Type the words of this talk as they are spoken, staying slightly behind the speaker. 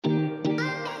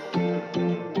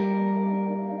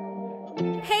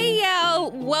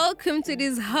welcome to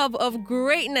this hub of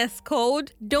greatness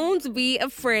called Don't Be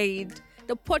Afraid,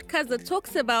 the podcast that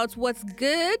talks about what's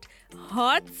good,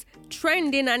 hot,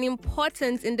 trending, and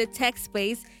important in the tech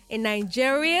space in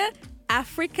Nigeria,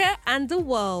 Africa, and the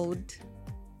world.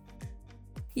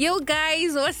 Yo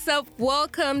guys, what's up?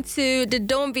 Welcome to the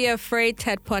Don't Be Afraid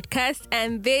TED podcast,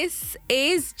 and this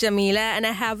is Jamila, and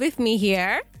I have with me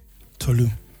here Tolu,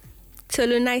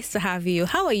 nice nice to have you.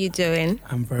 How are you doing?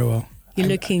 I'm very well. You're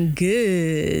looking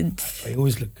good. I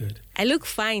always look good. I look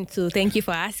fine too. Thank you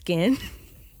for asking.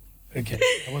 Okay,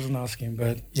 I wasn't asking,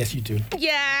 but yes, you do.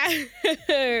 Yeah,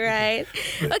 right.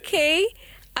 Okay,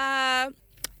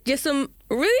 there's some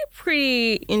really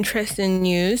pretty interesting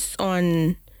news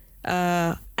on.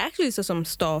 I actually saw some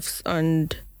stuffs on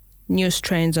news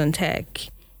trends on tech,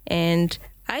 and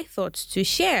I thought to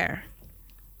share.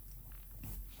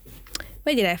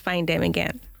 Where did I find them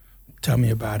again? Tell me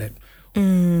about it.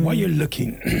 While you're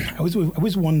looking, I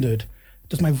always wondered,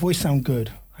 does my voice sound good?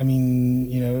 I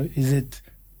mean, is it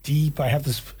deep? I have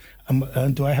this.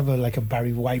 Do I have like a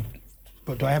Barry White?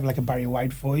 But do I have like a Barry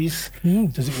White voice?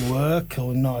 Does it work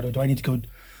or not? Or do I need to go?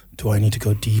 Do I need to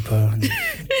go deeper?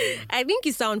 I think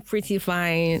you sound pretty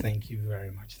fine. Thank you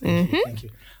very much. Thank you.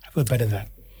 I feel better than.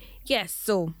 Yes.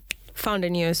 So, found the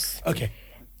news. Okay.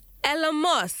 Elon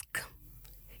Musk.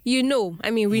 We know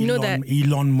that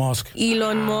Elon Musk.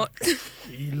 Elon Musk.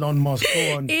 Elon Musk.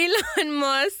 Go on. Elon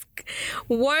Musk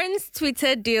warns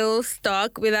Twitter deal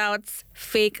stuck without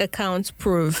fake account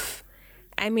proof.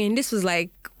 I mean, this was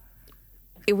like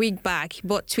a week back. He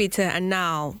bought Twitter, and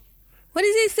now, what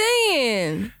is he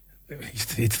saying?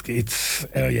 It's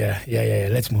yeah.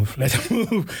 Let's move.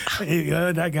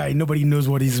 That guy, nobody knows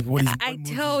what he's. I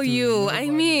tell you,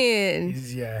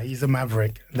 he's a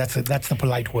maverick. That's the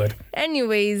polite word.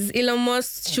 Anyways, Elon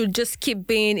Musk should just keep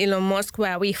being Elon Musk,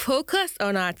 where we focus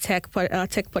on our tech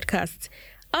podcast.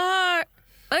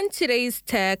 On today's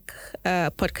tech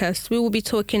podcast, we will be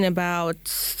talking about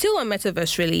still on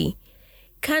Metaverse. Really,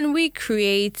 can we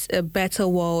create a better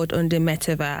world on the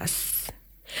Metaverse?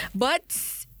 But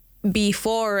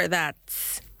before that,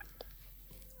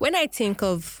 when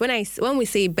we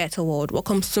say better world, what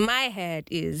comes to my head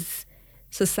is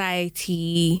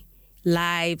society,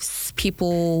 lives,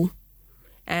 people,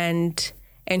 and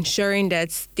ensuring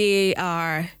that they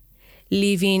are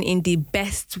living in the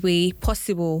best way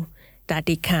possible that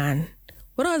they can.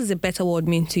 What does a better world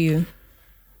mean to you?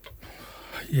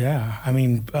 Yeah, I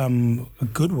mean, a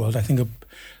good world. I think.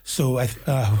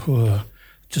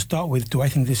 To start with, do I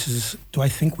think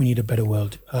we need a better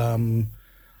world?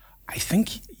 I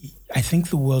think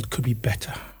the world could be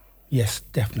better. Yes,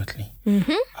 definitely.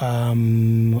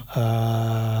 Mm-hmm.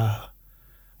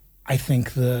 I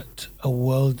think that a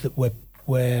world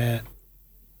where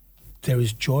there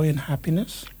is joy and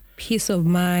happiness, peace of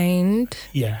mind.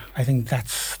 Yeah, I think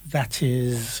that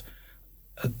is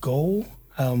a goal.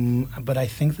 But I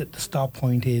think that the start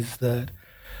point is that.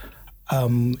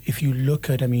 If you look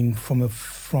at, from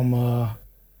a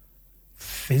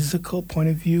physical point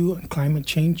of view and climate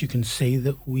change, you can say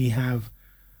that we have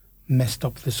messed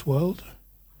up this world.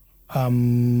 But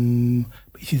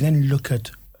if you then look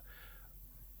at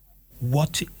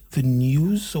what the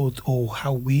news or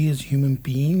how we as human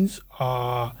beings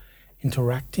are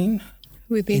interacting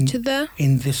with each other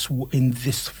in this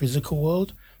physical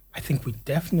world, I think we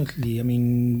definitely.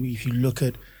 If you look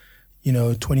at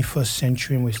 21st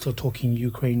century, and we're still talking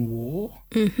Ukraine war.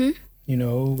 Mm-hmm.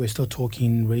 We're still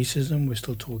talking racism. We're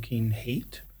still talking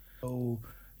hate. So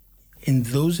in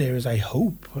those areas, I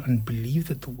hope and believe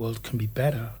that the world can be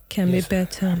better. Be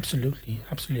better. Absolutely.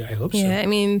 I hope so. Yeah,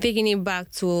 thinking it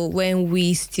back to when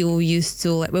we still used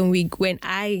to, I'm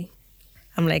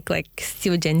like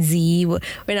still Gen Z.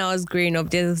 When I was growing up,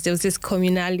 there was this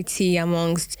communality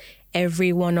amongst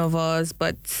every one of us,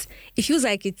 but it feels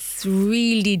like it's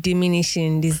really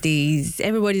diminishing these days.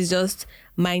 Everybody's just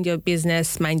mind your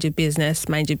business.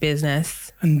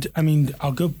 And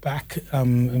I'll go back.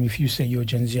 If you say you're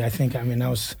Gen Z, I think I'm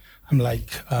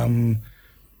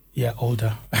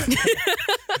older.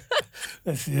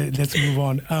 Let's move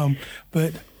on.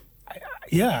 But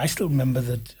I still remember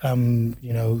that.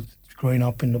 Growing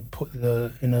up in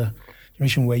a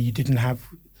generation where you didn't have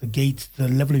the gate, the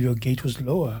level of your gate was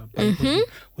lower, but it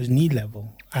was knee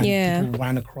level, and people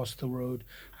ran across the road,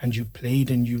 and you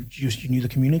played, and you knew the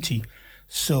community.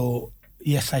 So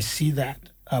yes, I see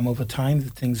that over time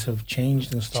that things have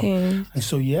changed and stuff, and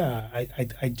so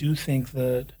I do think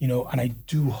that and I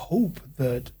do hope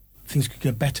that things could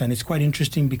get better. And it's quite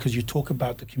interesting because you talk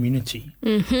about the community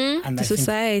and the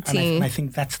society, and I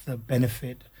think that's the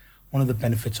benefit. One of the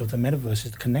benefits of the metaverse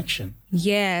is the connection.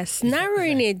 Yes,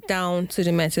 narrowing it down to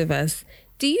the metaverse.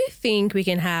 do you think we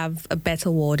can have a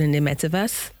better world in the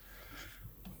metaverse?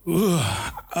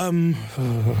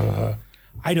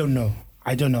 I don't know.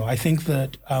 I think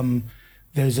that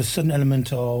there's a certain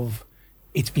element of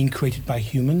it's being created by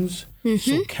humans.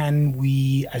 So can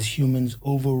we as humans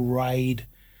override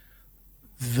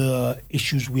the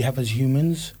issues we have as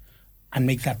humans and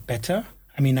make that better?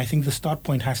 I mean, I think the start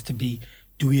point has to be,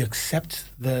 do we accept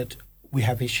that we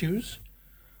have issues?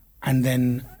 And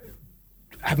then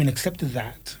having accepted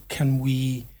that, can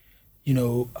we,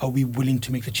 are we willing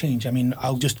to make the change? I mean,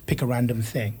 I'll just pick a random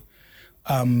thing.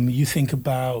 You think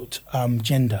about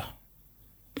gender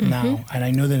now, and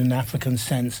I know that in an African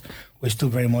sense, we're still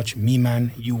very much me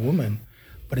man, you woman.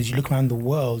 But as you look around the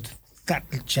world, that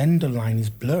gender line is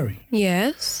blurry.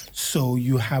 Yes. So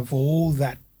you have all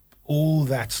that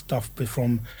stuff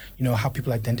from, how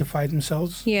people identify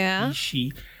themselves, he,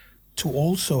 she, to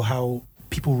also how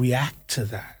people react to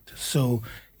that. So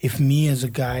if me as a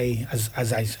guy, as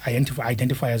I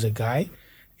identify as a guy,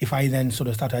 if I then sort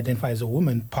of start to identify as a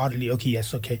woman, partly,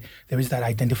 there is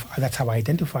that that's how I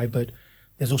identify, but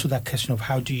there's also that question of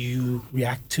how do you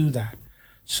react to that?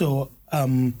 So I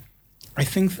mean,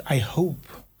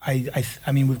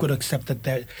 we've got to accept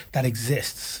that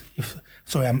exists.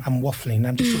 I'm waffling.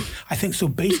 I think so.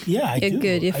 Basically, yeah, I do. You're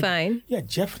good. You're fine. Yeah,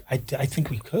 Jeff. I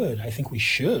think we could. I think we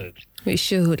should. We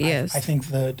should. Yes. I think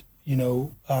that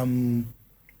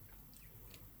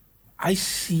I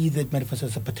see the metaverse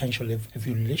as a potential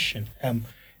evolution.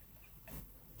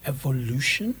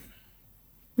 Evolution.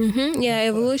 Yeah,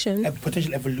 evolution. A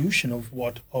potential evolution of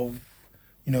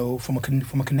from a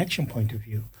connection point of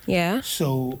view. Yeah.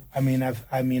 So I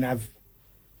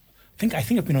think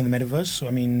I've been on the metaverse. So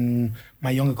I mean,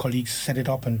 my younger colleagues set it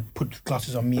up and put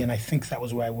glasses on me, and I think that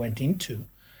was where I went into.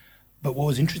 But what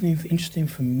was interesting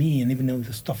for me, and even though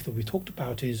the stuff that we talked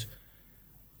about, is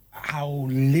how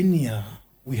linear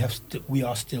we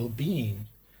are still being.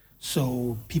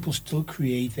 So people still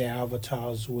create their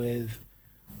avatars with,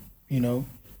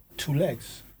 2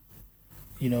 legs.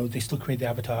 They still create the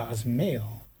avatar as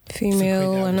male,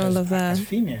 female, and all of that. As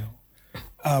female.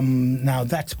 Now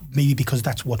that's maybe because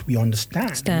that's what we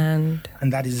understand,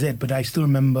 and that is it. But I still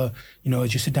remember,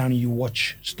 as you sit down and you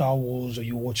watch Star Wars or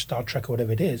you watch Star Trek or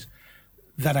whatever it is,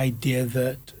 that idea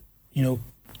that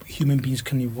human beings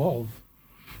can evolve,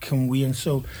 can we? And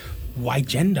so, why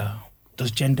gender?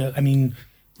 Does gender? I mean,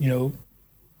 is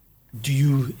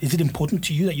it important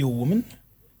to you that you're a woman?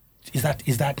 Is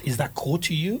that core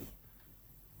to you?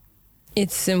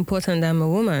 It's important that I'm a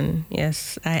woman.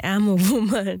 Yes, I am a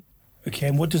woman. Okay,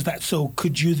 and what does that? So,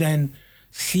 could you then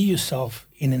see yourself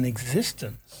in an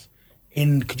existence?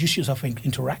 Could you see yourself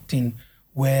interacting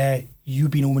where you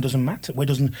being a woman doesn't matter? Where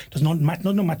doesn't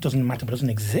matter, but doesn't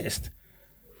exist?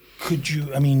 Could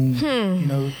you? I mean,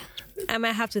 I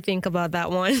might have to think about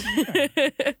that one.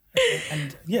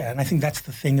 And I think that's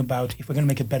the thing about if we're going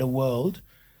to make a better world.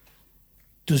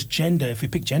 Does gender? If we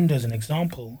pick gender as an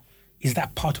example, is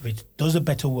that part of it? Does a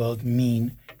better world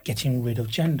mean getting rid of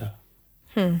gender?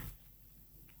 And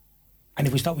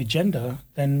if we start with gender,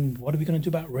 then what are we going to do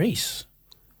about race?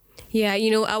 Yeah,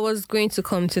 I was going to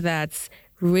come to that.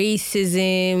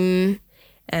 Racism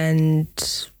and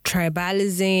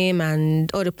tribalism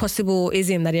and all the possible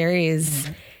ism that there is.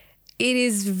 It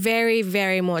is very,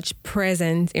 very much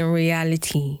present in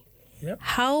reality. Yep.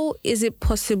 How is it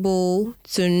possible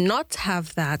to not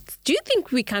have that? Do you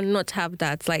think we cannot have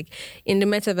that? Like in the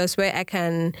metaverse where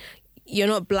you're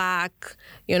not black,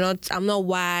 I'm not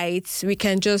white. We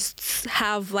can just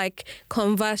have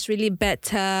converse really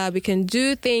better. We can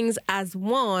do things as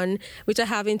one without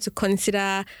having to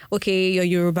consider, okay, you're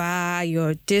Yoruba,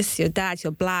 you're this, you're that,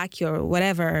 you're black, you're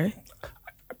whatever.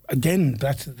 Again,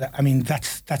 that's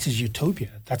his utopia.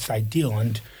 That's ideal.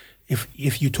 And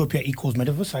if utopia equals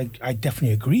metaverse, I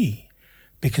definitely agree.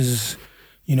 Because,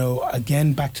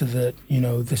 again, back to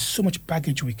there's so much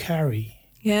baggage we carry.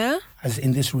 Yeah. As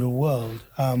in this real world.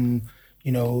 The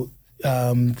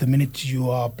minute you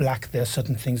are black, there are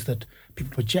certain things that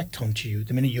people project onto you.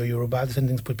 The minute you're Yoruba, there's certain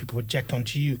things people project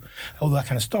onto you. All that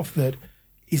kind of stuff.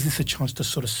 Is this a chance to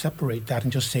sort of separate that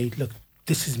and just say, look,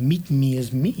 this is meet me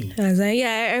as me? I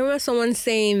remember someone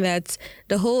saying that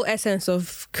the whole essence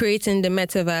of creating the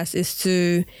metaverse is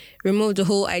to remove the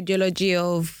whole ideology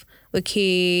of,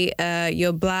 okay,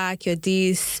 you're black, you're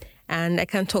this, and I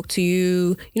can't talk to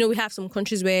you. We have some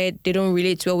countries where they don't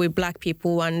relate well with black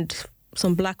people, and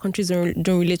some black countries don't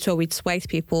relate well with white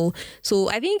people. So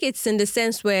I think it's in the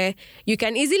sense where you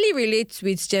can easily relate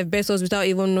with Jeff Bezos without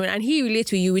even knowing, and he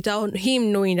relates to you without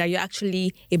him knowing that you're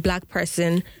actually a black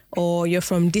person or you're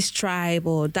from this tribe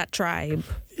or that tribe.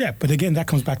 Yeah, but again, that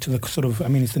comes back to the sort of,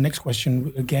 it's the next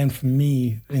question again for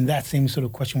me, in that same sort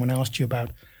of question when I asked you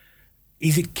about,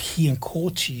 is it key and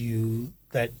core to you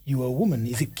that you are a woman?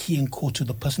 Is it key and core to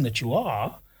the person that you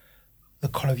are, the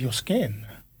color of your skin?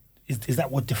 Is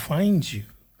that what defines you?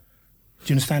 Do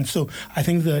you understand? So I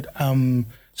think that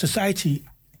society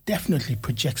definitely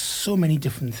projects so many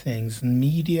different things.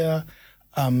 Media,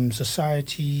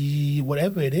 society,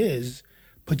 whatever it is,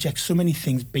 projects so many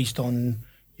things based on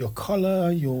your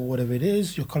color, your whatever it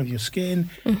is, your color of your skin,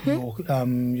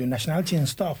 your nationality and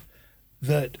stuff,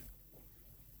 that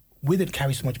with it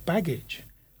carries so much baggage.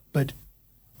 But,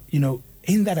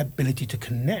 in that ability to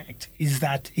connect,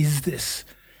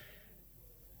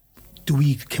 do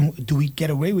we get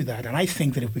away with that? And I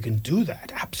think that if we can do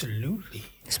that, absolutely.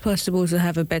 It's possible to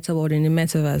have a better world in the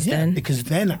metaverse then. Because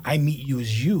then I meet you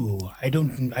as you. I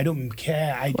don't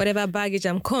care. Whatever baggage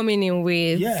I'm coming in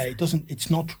with. Yeah, it's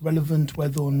not relevant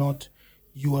whether or not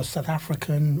you are South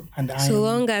African and I so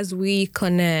long as we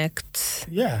connect.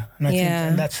 Yeah, and I think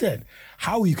and that's it.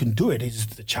 How you can do it is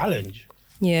the challenge.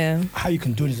 Yeah. How you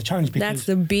can do it is the challenge. Because, that's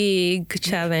the big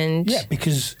challenge. Yeah,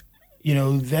 because,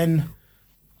 then,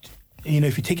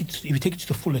 if you take it to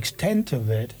the full extent of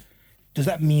it, does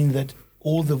that mean that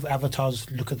all the avatars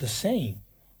look at the same?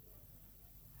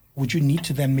 Would you need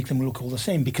to then make them look all the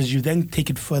same? Because you then take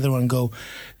it further and go,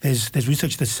 there's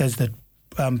research that says that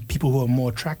people who are more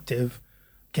attractive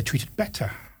get treated better.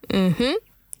 Mm-hmm.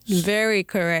 Very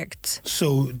correct.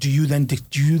 So do you then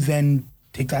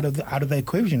take that out of the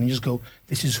equation and just go,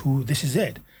 this is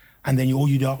it, and then all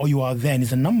you are then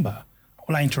is a number.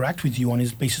 All I interact with you on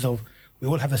is the basis of we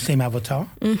all have the same avatar.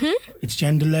 Mm-hmm. It's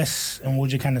genderless and all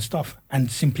your kind of stuff,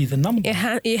 and simply the number.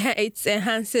 It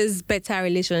enhances better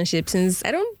relationships, since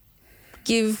I don't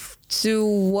give to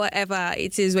whatever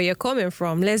it is where you're coming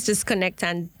from. Let's just connect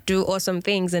and do awesome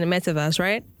things in the metaverse,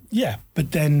 right? Yeah,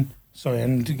 but then, sorry,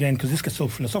 and again, because this gets so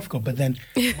philosophical, but then,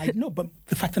 but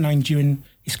the fact that Nigerian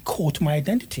is core to my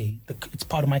identity. It's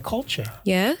part of my culture.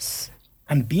 Yes.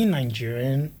 And being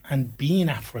Nigerian and being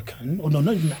African, or not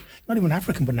even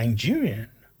African, but Nigerian,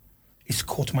 is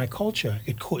core to my culture.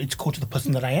 It's core to the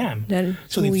person that I am.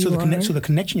 So the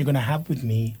connection you're going to have with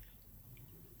me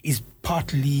is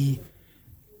partly,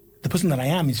 the person that I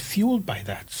am is fueled by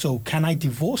that. So can I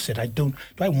divorce it? Do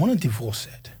I want to divorce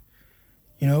it?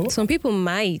 Some people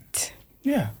might.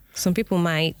 Yeah. Some people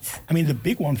might. The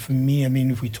big one for me,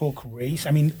 if we talk race,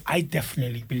 I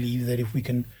definitely believe that if we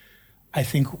can, I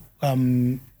think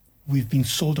we've been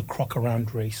sold a crock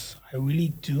around race. I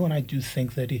really do, and I do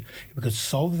think that if we could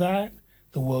solve that,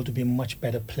 the world would be a much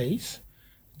better place.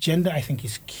 Gender, I think,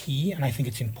 is key, and I think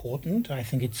it's important. I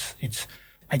think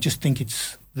I just think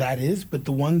that is, but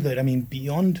the one that,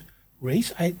 beyond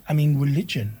race,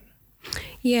 religion.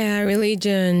 Yeah,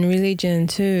 religion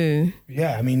too.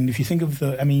 Yeah, if you think of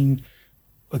we're in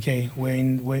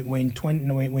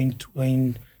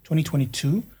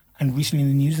 2022, and recently in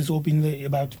the news, there's all been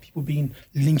about people being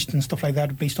lynched and stuff like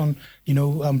that based on,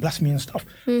 blasphemy and stuff.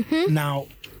 Mm-hmm. Now,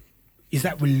 is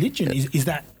that religion? Is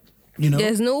that,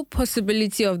 There's no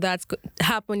possibility of that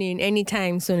happening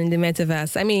anytime soon in the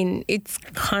metaverse. It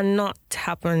cannot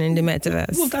happen in the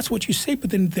metaverse. Well, that's what you say, but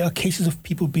then there are cases of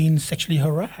people being sexually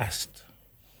harassed.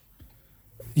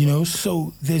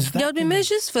 So there's that. There'll be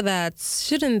measures for that,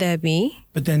 shouldn't there be?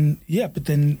 But then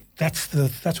that's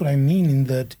what I mean, in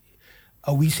that,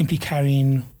 are we simply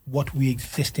carrying what we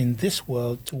exist in this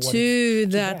world to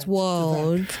that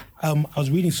world? I was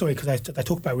reading, sorry, because I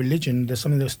talk about religion. There's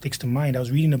something that sticks to mind. I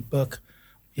was reading a book.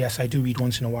 Yes, I do read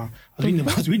once in a while. I was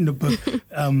reading a book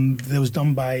that was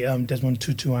done by Desmond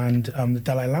Tutu and the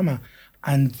Dalai Lama,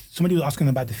 and somebody was asking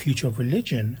about the future of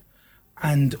religion,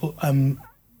 and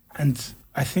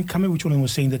I think, I can't remember which one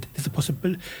was saying that there's a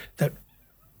possibility that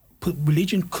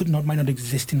religion might not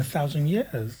exist in 1,000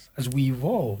 years as we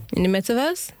evolve. In the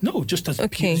metaverse? No, just as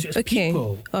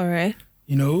people. All right.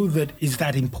 That is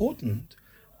that important.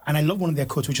 And I love one of their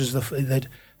quotes, which is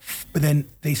but then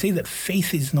they say that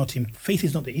faith is not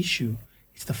the issue;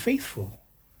 it's the faithful.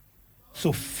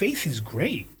 So faith is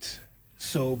great.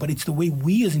 But it's the way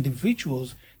we as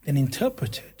individuals then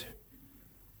interpret it.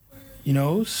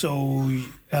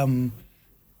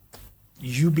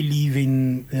 You believe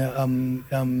in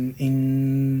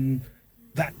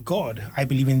that God. I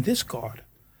believe in this God.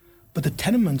 But the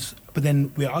tenements. But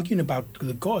then we're arguing about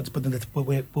the gods. But then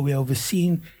we're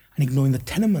overseeing and ignoring the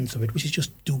tenements of it, which is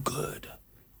just do good.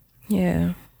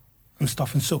 Yeah. and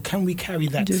stuff. And so can we carry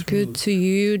that Do through? good to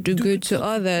you, do good to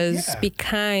others, yeah. be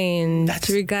kind,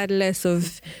 regardless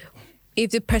of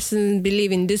if the person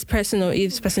believe in this person or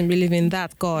if this person believe in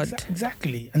that God.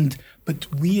 Exactly. But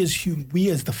we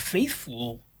as the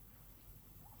faithful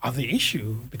are the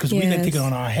issue, because we then take it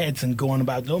on our heads and go on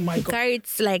about, oh my God.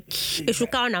 It's like it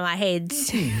should go on our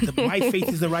heads. My faith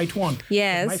is the right one.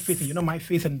 Yes. My faith, my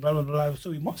faith, and blah, blah, blah. So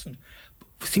we mustn't. But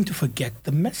we seem to forget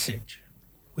the message,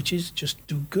 which is just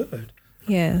do good.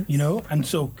 Yeah. And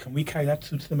so can we carry that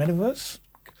to the metaverse?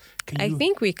 I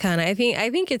think we can. I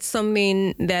think it's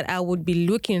something that I would be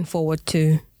looking forward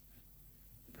to.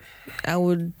 I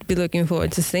would be looking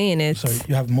forward to seeing it. So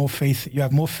you have more faith. You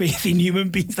have more faith in human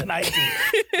beings than I do.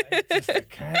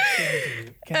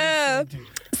 Can't do.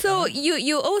 So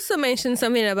you also mentioned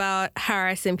something about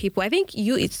harassing people. I think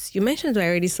you mentioned it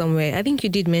already somewhere. I think you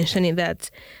did mention it,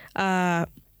 that the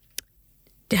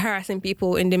harassing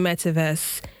people in the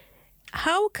metaverse.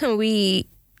 How can we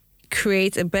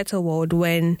create a better world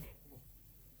when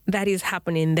that is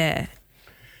happening there?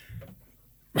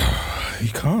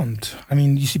 You can't. I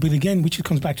mean, you see, but again, which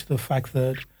comes back to the fact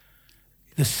that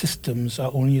the systems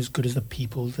are only as good as the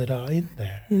people that are in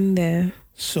there.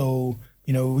 So,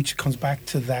 which comes back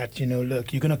to that,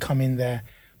 look, you're going to come in there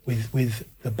with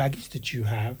the baggage that you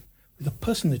have, with the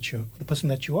person that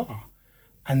you are.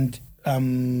 And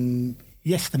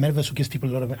yes, the metaverse gives people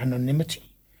a lot of anonymity.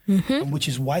 And which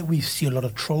is why we see a lot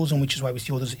of trolls, and which is why we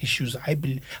see all those issues. I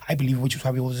believe, which is why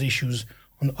we have all those issues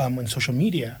on social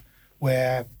media,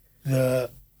 where the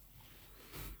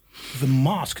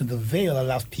mask, the veil,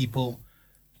 allows people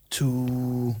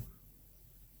to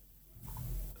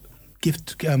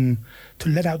to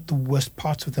let out the worst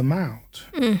parts of them out.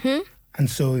 And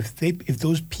so if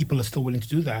those people are still willing to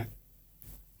do that,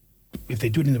 if they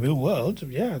do it in the real world,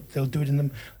 yeah, they'll do it in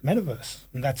the metaverse,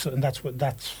 and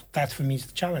that's for me is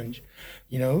the challenge,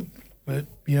 But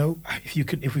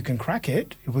if we can crack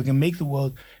it, if we can make the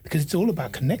world, because it's all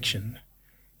about connection.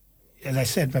 As I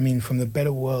said, I mean, from the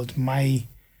better world, my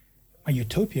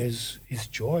utopia is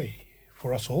joy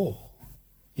for us all.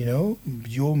 Your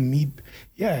me,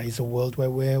 is a world where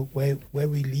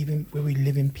we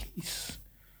live in peace,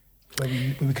 where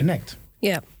we connect.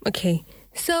 Yeah. Okay.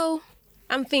 So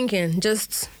I'm thinking,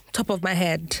 just top of my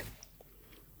head,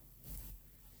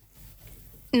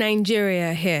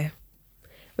 Nigeria here,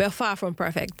 we're far from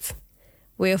perfect.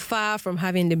 We're far from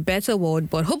having the better world,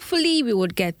 but hopefully we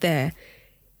would get there.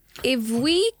 If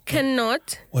we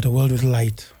cannot... What a world with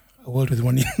light. A world with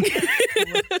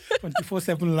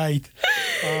 24/7 light.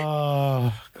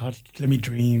 Oh, God, let me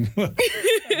dream. When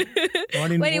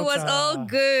it was all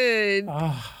good.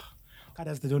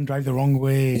 Others, they don't drive the wrong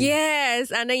way.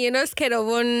 Yes, and then you're not scared of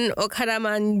one Okada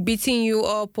man beating you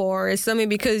up or something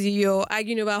because you're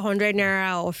arguing about 100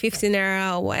 naira or 50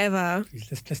 naira or whatever. Please,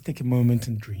 let's take a moment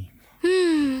and dream.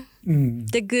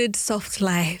 The good, soft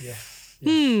life.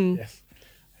 Yes.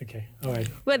 Okay, all right.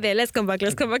 Well, there, let's come back.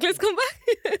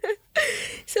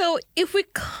 So, if we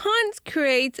can't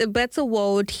create a better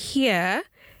world here,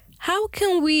 how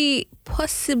can we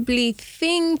possibly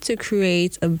think to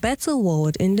create a better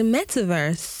world in the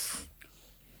metaverse?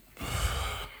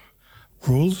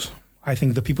 Rules. I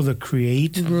think the people that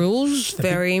create... Rules,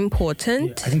 very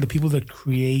important. I think the people that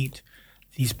create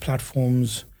these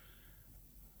platforms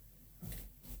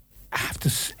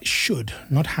should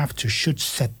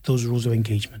set those rules of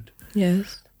engagement.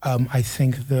 Yes. I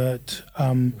think that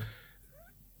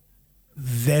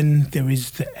then there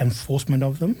is the enforcement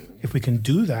of them. If we can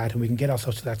do that and we can get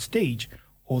ourselves to that stage,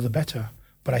 all the better.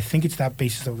 But I think it's that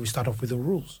basis that we start off with the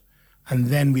rules. And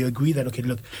then we agree that, okay,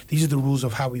 look, these are the rules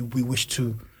of how we wish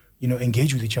to,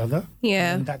 engage with each other.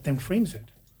 Yeah. And that then frames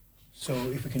it. So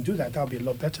if we can do that, that'll be a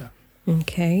lot better.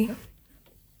 Okay. Yeah.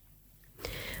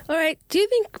 All right. Do you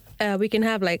think we can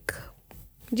have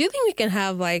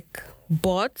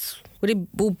bots?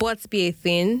 Will bots be a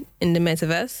thing in the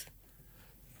metaverse?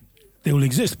 They will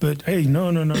exist, but hey,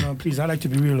 no. Please, I like to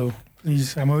be real. Though.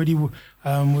 Please, I'm already,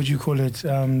 I'm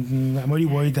already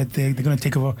worried that they're going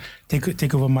to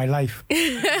take over my life. My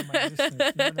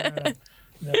existence.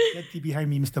 No, get thee behind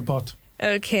me, Mr. Bot.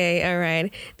 Okay, all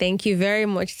right. Thank you very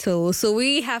much, Tolu. So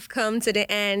we have come to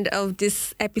the end of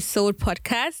this episode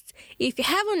podcast. If you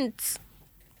haven't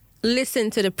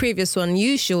listened to the previous one,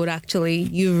 you should actually.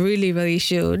 You really, really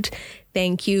should.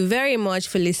 Thank you very much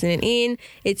for listening in.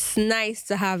 It's nice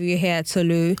to have you here,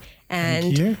 Tolu.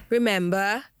 And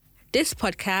remember, this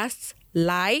podcast,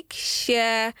 like,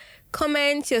 share,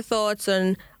 comment your thoughts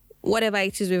on whatever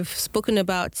it is we've spoken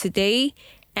about today.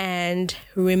 And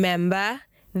remember,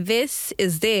 this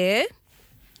is the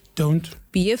Don't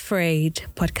Be Afraid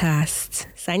podcast.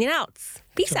 Signing out.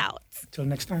 Peace out. Till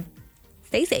next time.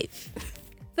 Stay safe.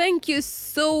 Thank you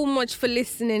so much for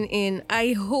listening in.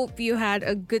 I hope you had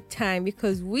a good time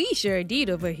because we sure did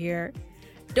over here.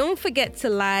 Don't forget to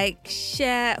like,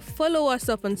 share, follow us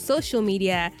up on social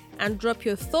media, and drop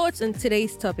your thoughts on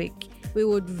today's topic. We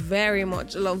would very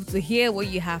much love to hear what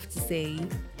you have to say.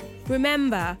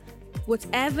 Remember,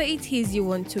 whatever it is you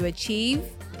want to achieve,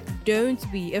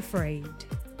 don't be afraid.